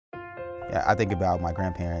I think about my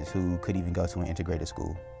grandparents who could even go to an integrated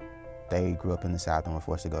school. They grew up in the South and were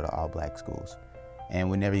forced to go to all black schools and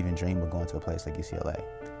would never even dream of going to a place like UCLA.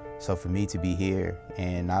 So for me to be here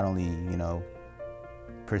and not only,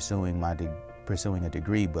 pursuing a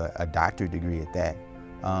degree, but a doctorate degree at that,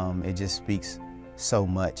 it just speaks so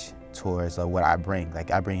much towards what I bring.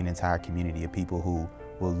 Like, I bring an entire community of people who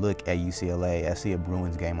will look at UCLA, I see a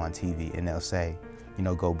Bruins game on TV, and they'll say,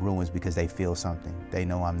 go Bruins, because they feel something. They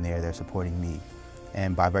know I'm there, they're supporting me.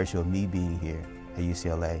 And by virtue of me being here at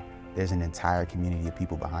UCLA, there's an entire community of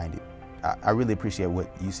people behind it. I really appreciate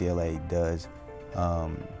what UCLA does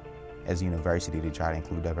as a university to try to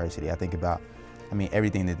include diversity. I think about,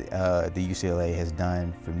 everything that the UCLA has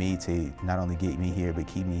done for me to not only get me here, but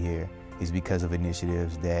keep me here, is because of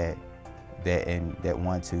initiatives that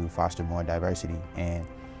want to foster more diversity. And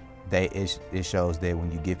it shows that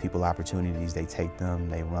when you give people opportunities, they take them,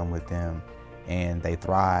 they run with them, and they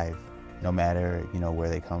thrive, no matter where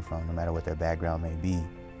they come from, no matter what their background may be.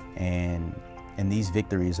 And these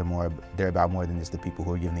victories they're about more than just the people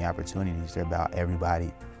who are given the opportunities. They're about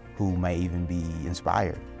everybody who may even be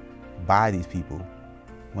inspired by these people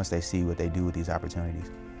once they see what they do with these opportunities.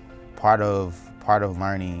 Part of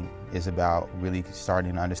learning is about really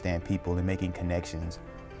starting to understand people and making connections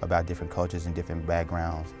about different cultures and different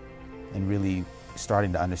backgrounds, and really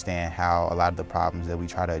starting to understand how a lot of the problems that we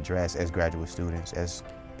try to address as graduate students, as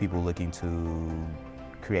people looking to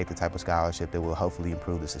create the type of scholarship that will hopefully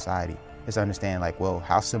improve the society, is to understand,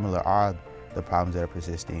 how similar are the problems that are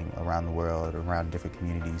persisting around the world, around different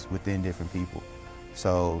communities, within different people.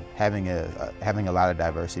 So having a lot of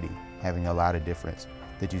diversity, having a lot of difference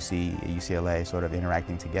that you see at UCLA sort of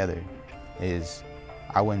interacting together is,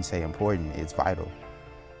 I wouldn't say important, it's vital.